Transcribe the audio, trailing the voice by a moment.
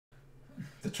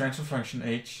the transfer function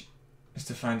h is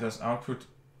defined as output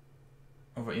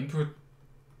over input,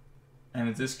 and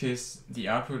in this case the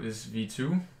output is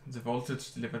V2, the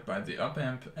voltage delivered by the op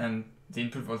amp, and the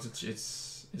input voltage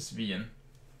is Vn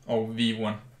or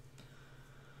V1.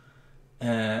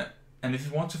 And if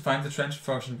you want to find the transfer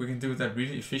function, we can do that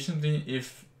really efficiently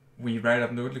if we write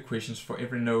up nodal equations for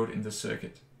every node in the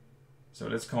circuit. So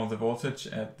let's call the voltage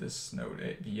at this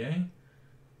node VA,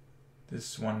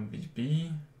 this one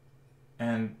VB,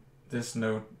 and this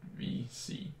node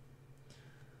VC.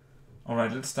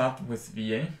 Alright, let's start with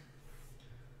VA.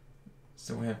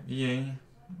 So we have VA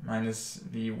minus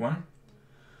V1,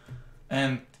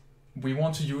 and we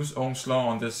want to use Ohm's law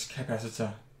on this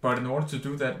capacitor, but in order to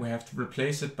do that we have to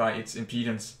replace it by its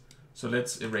impedance. So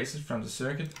let's erase it from the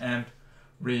circuit and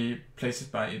replace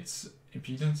it by its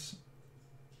impedance,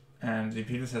 and the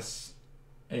impedance has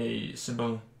a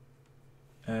symbol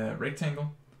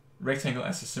rectangle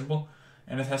as a symbol,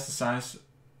 and it has the size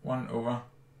 1 over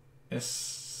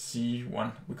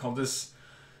SC1. We call this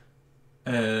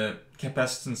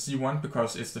capacitance C1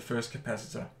 because it's the first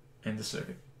capacitor in the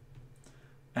circuit.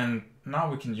 And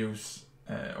now we can use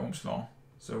Ohm's law.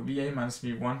 So VA minus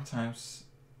V1 times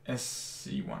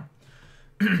SC1.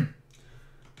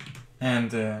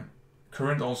 And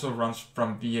current also runs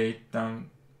from VA down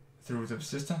through the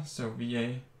resistor, so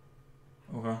VA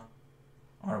over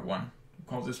R1. We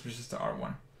call this resistor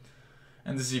R1.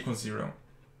 And this equals 0.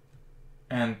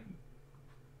 And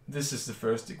this is the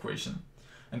first equation.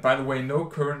 And by the way, no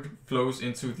current flows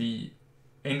into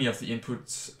any of the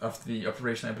inputs of the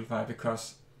operation amplifier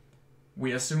because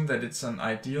we assume that it's an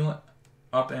ideal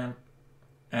op amp,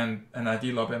 and an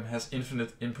ideal op amp has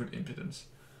infinite input impedance.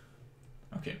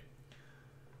 Okay,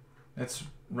 let's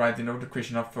write the node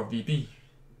equation up for VB.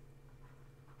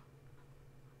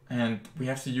 And we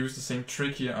have to use the same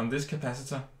trick here on this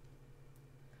capacitor.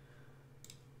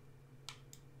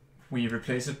 We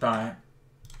replace it by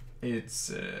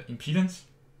its impedance.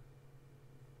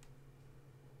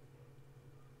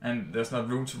 And there's not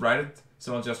room to write it,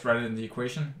 so I'll just write it in the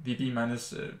equation. VB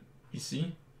minus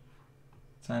VC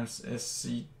times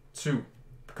SC2,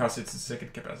 because it's the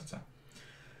second capacitor.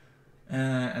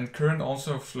 And current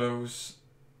also flows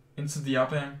into the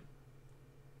op amp.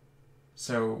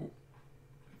 So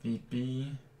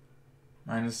VB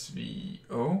minus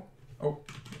VO,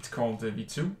 it's called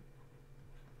V2,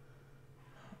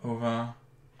 over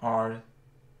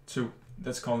R2.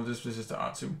 Let's call this resistor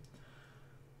R2.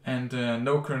 And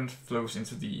no current flows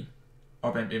into the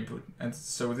op amp input, and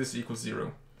so this equals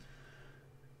 0.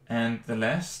 And the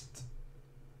last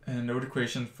node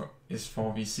equation is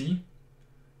for VC,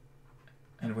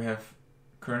 and we have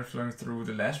current flowing through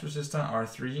the last resistor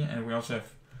R3, and we also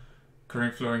have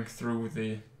current flowing through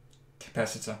the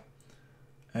capacitor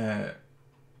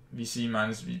VC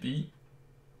minus VB.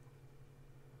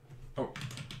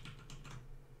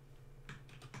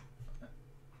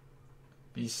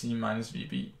 VC minus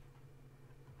VB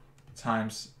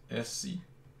times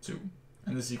SC2,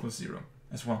 and this equals 0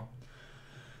 as well.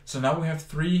 So now we have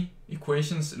 3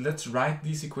 equations. Let's write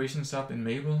these equations up in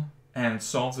Maple and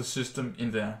solve the system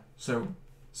in there. So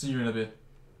see you in a bit.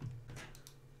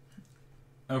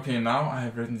 Okay, now I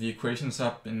have written the equations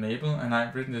up in Maple, and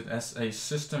I've written it as a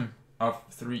system of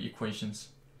 3 equations.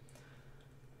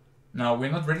 Now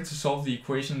we're not ready to solve the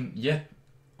equation yet,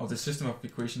 or the system of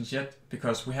equations yet,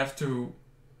 because we have to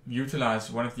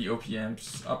utilize one of the op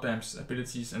amp's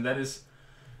abilities, and that is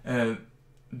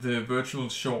the virtual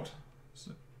short.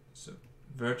 So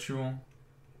virtual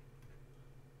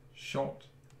short,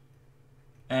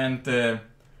 and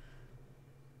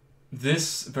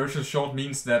this virtual short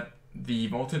means that the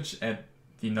voltage at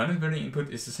the non-inverting input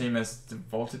is the same as the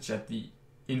voltage at the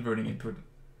inverting input.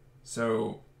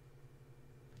 So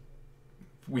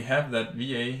we have that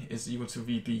VA is equal to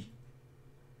VB.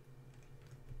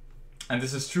 And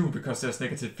this is true because there's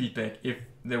negative feedback. If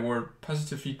there were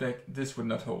positive feedback, this would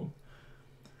not hold.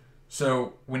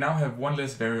 So we now have one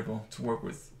less variable to work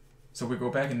with. So we go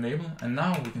back in Maple, and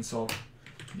now we can solve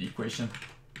the equation.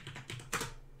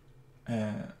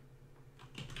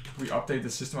 We update the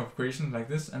system of equations like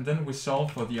this, and then we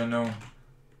solve for the unknown.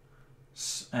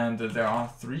 And there are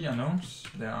 3 unknowns.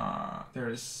 There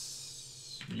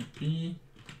is VB,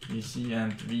 VC,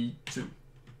 and V2.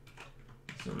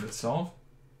 So let's solve.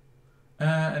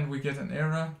 And we get an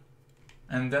error,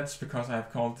 and that's because I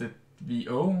have called it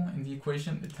VO in the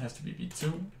equation. It has to be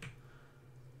V2.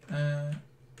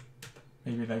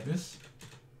 Maybe like this.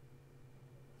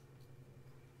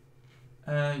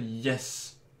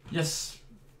 Yes,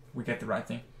 we get the right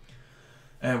thing.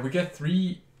 We get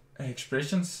 3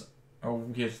 expressions, or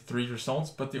we get 3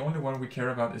 results, but the only one we care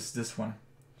about is this one.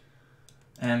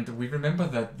 And we remember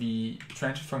that the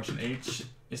transfer function h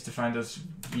is defined as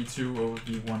v2 over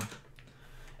v1.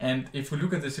 And if we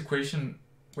look at this equation,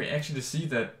 we actually see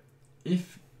that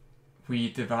if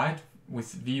we divide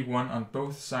with v1 on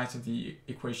both sides of the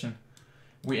equation,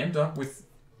 we end up with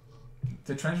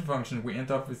the transfer function, we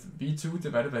end up with v2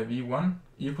 divided by v1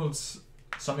 equals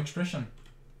some expression.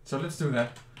 So let's do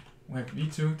that. We have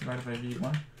v2 divided by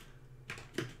v1,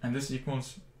 and this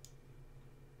equals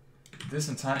this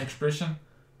entire expression,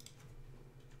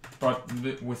 but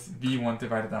with v1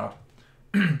 divided out.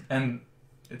 And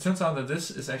it turns out that this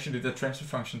is actually the transfer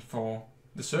function for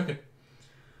the circuit.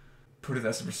 Put it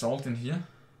as a result in here.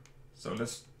 So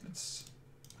let's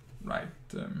write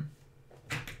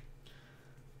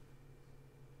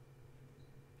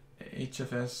h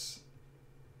of s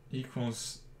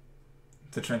equals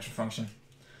the transfer function.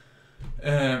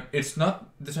 It's not,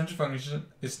 the transfer function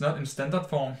is not in standard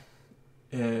form.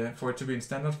 For it to be in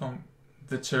standard form,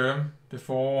 the term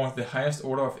before the highest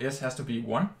order of s has to be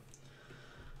 1.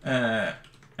 And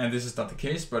this is not the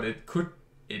case, but it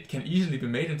can easily be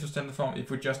made into standard form if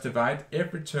we just divide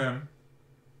every term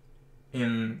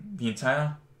in the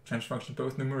entire transfer function,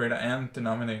 both numerator and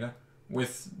denominator,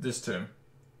 with this term.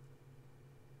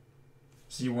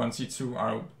 C1, C2,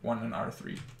 R1, and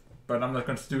R3. But I'm not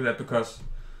going to do that because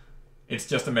it's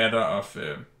just a matter of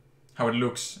how it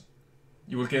looks.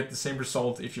 You will get the same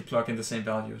result if you plug in the same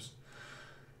values.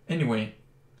 Anyway,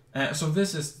 so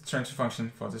this is the transfer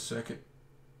function for this circuit.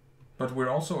 But we're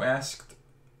also asked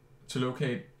to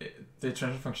locate the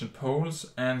transfer function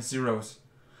poles and zeros.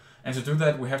 And to do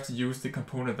that, we have to use the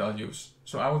component values.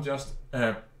 So I will just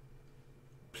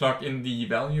plug in the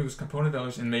values, component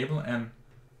values in Mabel, and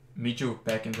meet you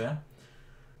back in there.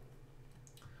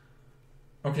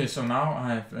 Okay, so now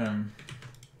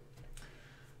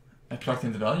I plugged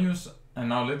in the values, and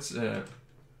now let's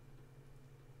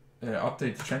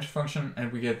update the transfer function,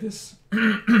 and we get this.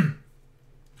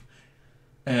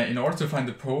 In order to find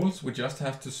the poles, we just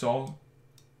have to solve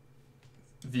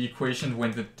the equation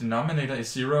when the denominator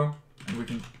is 0, and we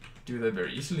can do that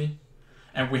very easily.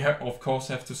 And we have, of course,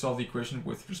 have to solve the equation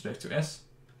with respect to s.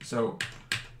 So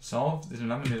solve the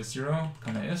denominator 0,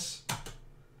 comma s,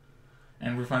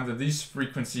 and we find that these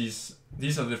frequencies,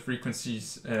 these are the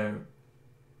frequencies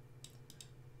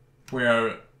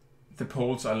where the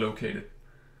poles are located.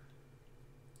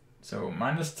 So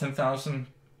minus 10,000.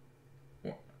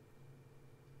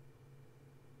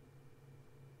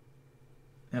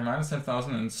 Yeah, minus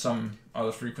 10,000 and some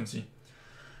other frequency.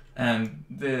 And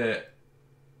the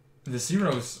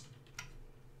zeros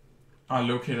are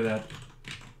located at,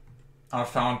 are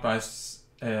found by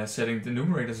setting the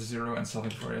numerator to 0 and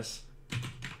solving for s.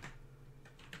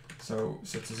 So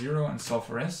set to 0 and solve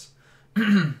for s.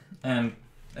 And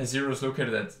a 0 is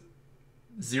located at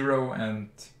 0 and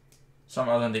some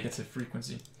other negative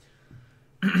frequency.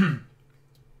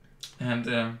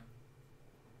 And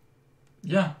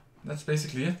yeah, that's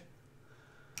basically it.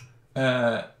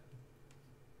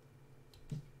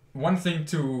 One thing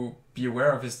to be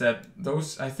aware of is that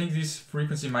those, I think these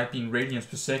frequency might be in radians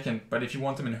per second, but if you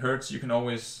want them in hertz, you can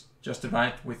always just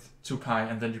divide with 2 pi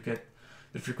and then you get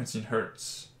the frequency in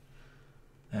hertz.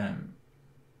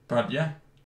 But yeah,